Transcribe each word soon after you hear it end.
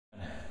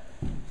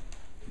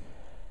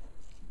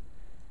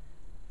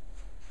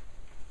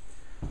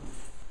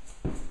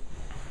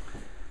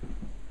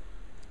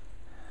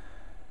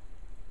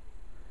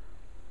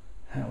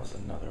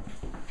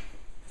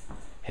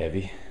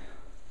heavy.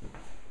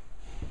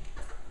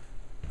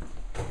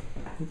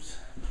 Oops.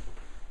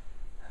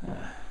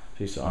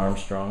 Piece of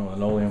Armstrong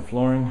linoleum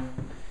flooring.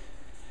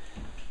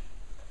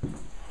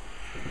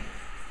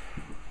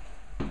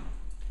 Not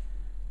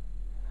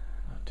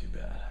too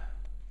bad.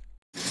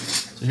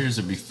 So here's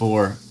a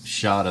before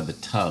shot of the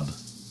tub.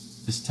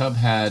 This tub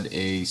had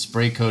a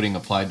spray coating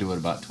applied to it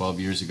about 12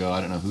 years ago.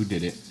 I don't know who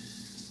did it,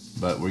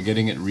 but we're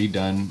getting it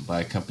redone by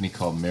a company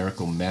called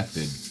Miracle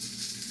Method.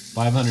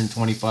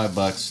 525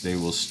 bucks. They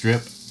will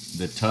strip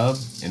the tub.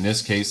 In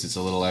this case, it's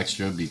a little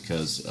extra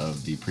because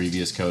of the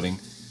previous coating.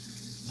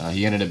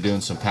 He ended up doing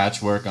some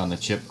patchwork on the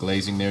chip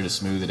glazing there to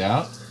smooth it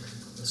out.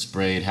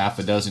 Sprayed half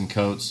a dozen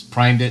coats,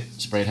 primed it,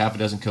 sprayed half a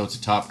dozen coats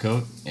of top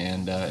coat,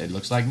 and it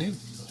looks like new.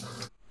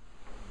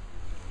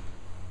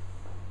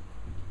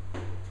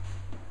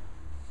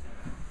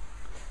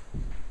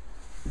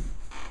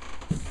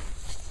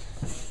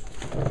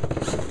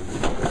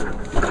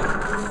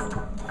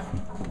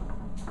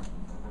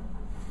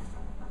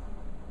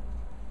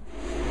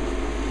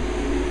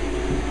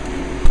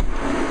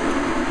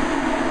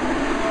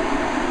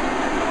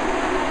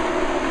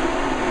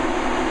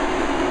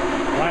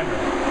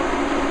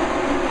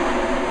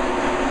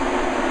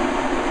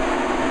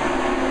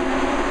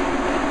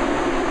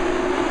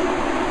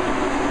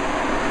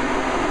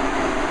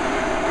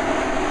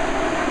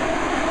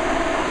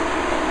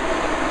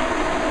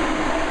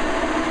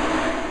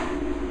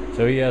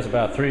 So he has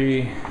about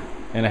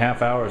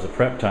 3.5 hours of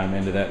prep time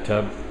into that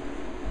tub.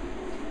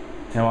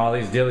 And while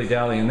he's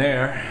dilly-dallying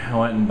there, I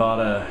went and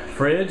bought a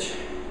fridge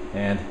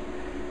and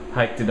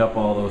hiked it up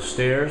all those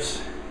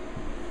stairs.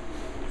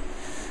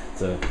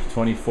 It's a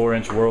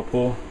 24-inch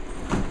Whirlpool,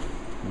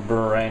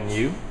 brand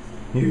new.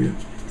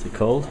 Is it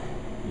cold?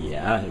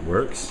 Yeah, it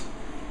works.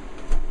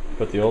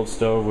 Put the old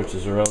stove, which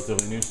is a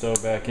relatively new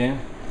stove, back in.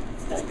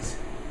 Thanks.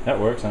 That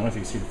works. I don't know if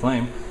you can see the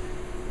flame.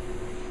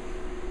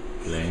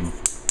 Flame.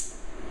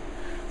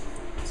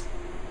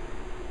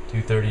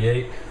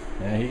 2:38.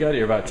 Yeah, he got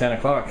here about 10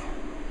 o'clock.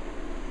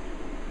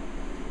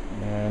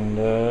 And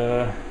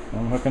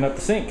I'm hooking up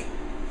the sink.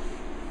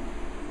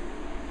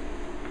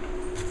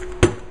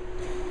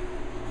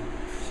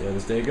 See how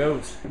this day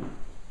goes.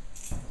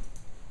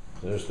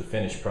 There's the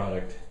finished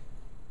product.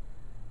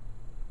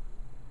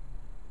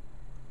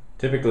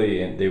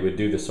 Typically, they would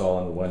do this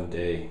all in one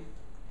day.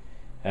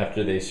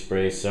 After they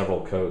spray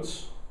several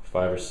coats,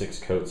 5 or 6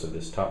 coats of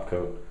this top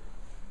coat,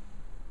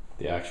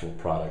 the actual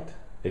product,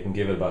 they can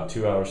give it about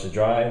 2 hours to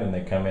dry, and then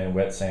they come in,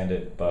 wet sand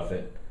it, buff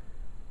it.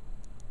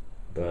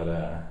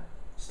 But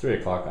it's 3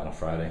 o'clock on a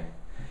Friday,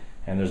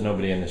 and there's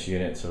nobody in this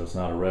unit, so it's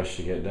not a rush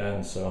to get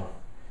done. So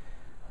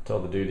I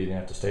told the dude he didn't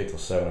have to stay till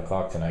 7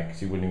 o'clock tonight, because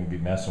he wouldn't even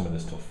be messing with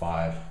this till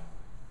 5.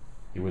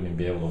 He wouldn't even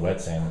be able to wet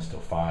sand this till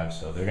 5.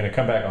 So they're going to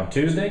come back on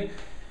Tuesday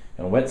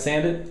and wet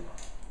sand it,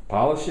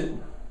 polish it,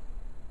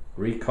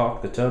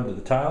 re-caulk the tub to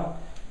the tile.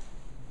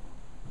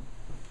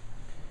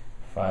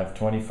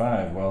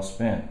 $525, well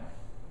spent.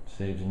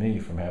 Saves me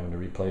from having to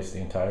replace the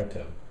entire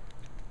tub.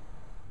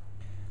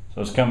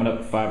 So it's coming up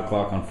at 5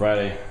 o'clock on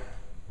Friday.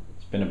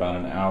 It's been about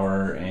an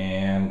hour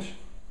and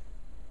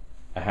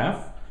a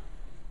half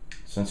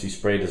since he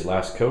sprayed his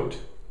last coat.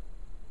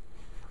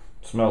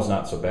 Smells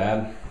not so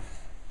bad.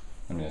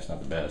 I mean, it's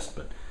not the best,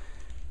 but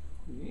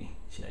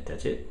should I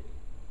touch it?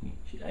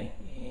 Should I?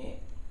 Yeah.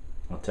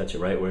 I'll touch it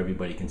right where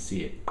everybody can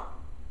see it.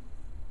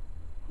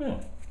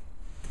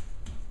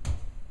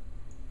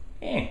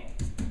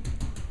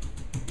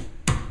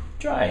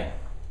 Dry.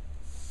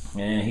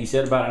 And he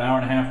said about an hour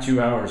and a half, 2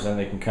 hours, then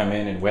they can come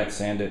in and wet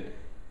sand it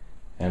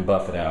and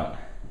buff it out.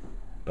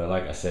 But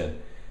like I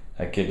said,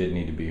 that kid didn't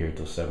need to be here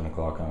till 7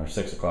 o'clock or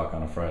 6 o'clock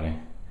on a Friday.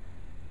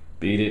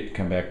 Beat it,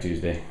 come back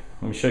Tuesday.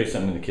 Let me show you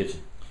something in the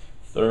kitchen.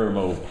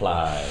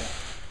 Thermoply.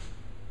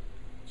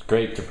 It's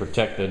great to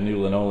protect the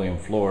new linoleum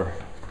floor.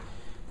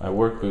 My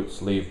work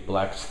boots leave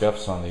black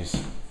scuffs on these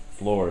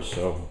floors,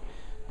 so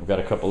I've got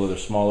a couple other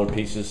smaller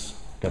pieces.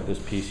 Got this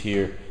piece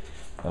here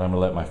that I'm gonna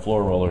let my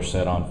floor roller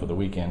set on for the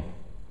weekend.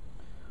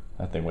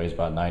 That thing weighs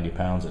about 90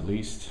 pounds at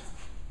least.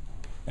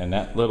 And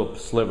that little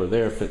sliver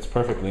there fits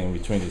perfectly in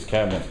between these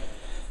cabinets.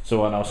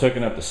 So when I was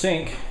hooking up the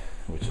sink,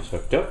 which is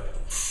hooked up,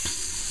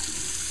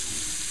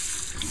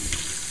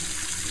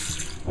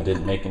 I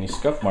didn't make any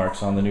scuff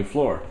marks on the new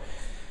floor.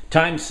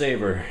 Time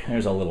saver.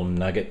 There's a little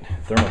nugget.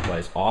 Thermoply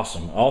is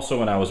awesome. Also,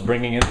 when I was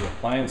bringing in the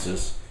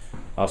appliances,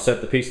 I'll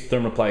set the piece of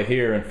Thermoply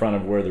here in front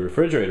of where the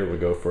refrigerator would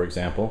go, for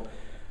example.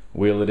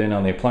 Wheel it in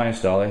on the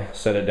appliance dolly,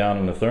 set it down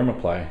in the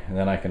Thermoply, and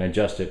then I can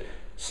adjust it,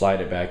 slide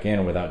it back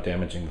in without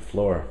damaging the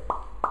floor.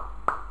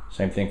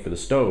 Same thing for the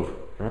stove.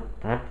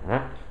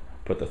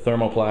 Put the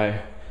Thermoply,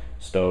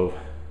 stove,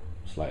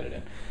 slide it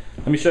in.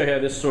 Let me show you how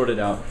this sorted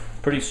out.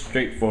 Pretty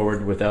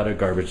straightforward without a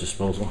garbage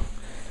disposal.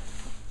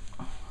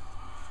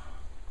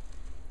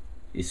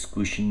 These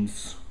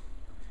squishings.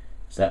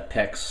 It's that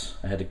PEX.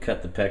 I had to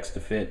cut the PEX to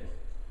fit.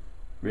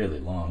 Really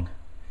long.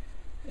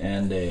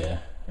 And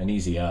an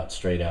easy out,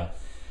 straight out.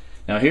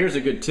 Now here's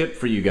a good tip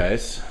for you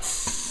guys,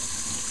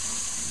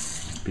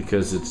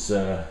 because it's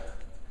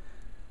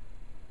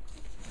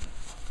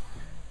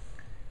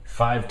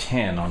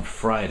 5:10 on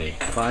Friday.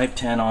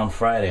 5:10 on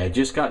Friday. I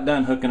just got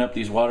done hooking up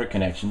these water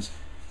connections.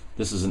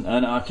 This is an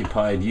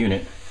unoccupied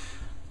unit.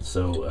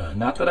 So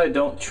not that I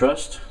don't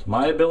trust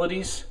my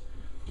abilities,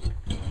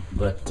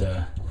 but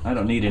I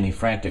don't need any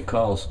frantic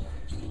calls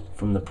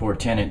from the poor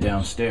tenant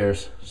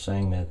downstairs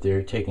saying that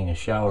they're taking a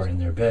shower in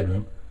their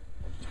bedroom.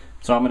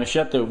 So I'm going to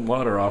shut the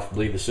water off,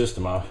 bleed the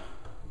system off,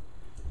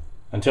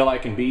 until I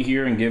can be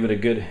here and give it a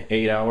good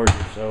 8 hours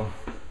or so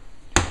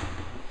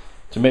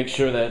to make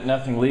sure that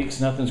nothing leaks,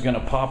 nothing's going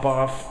to pop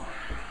off.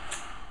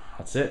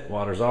 That's it,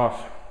 water's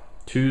off.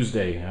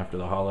 Tuesday, after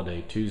the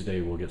holiday, Tuesday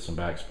we'll get some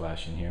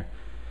backsplash in here,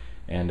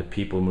 and the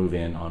people move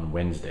in on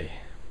Wednesday.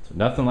 So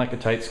nothing like a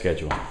tight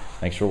schedule.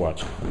 Thanks for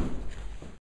watching.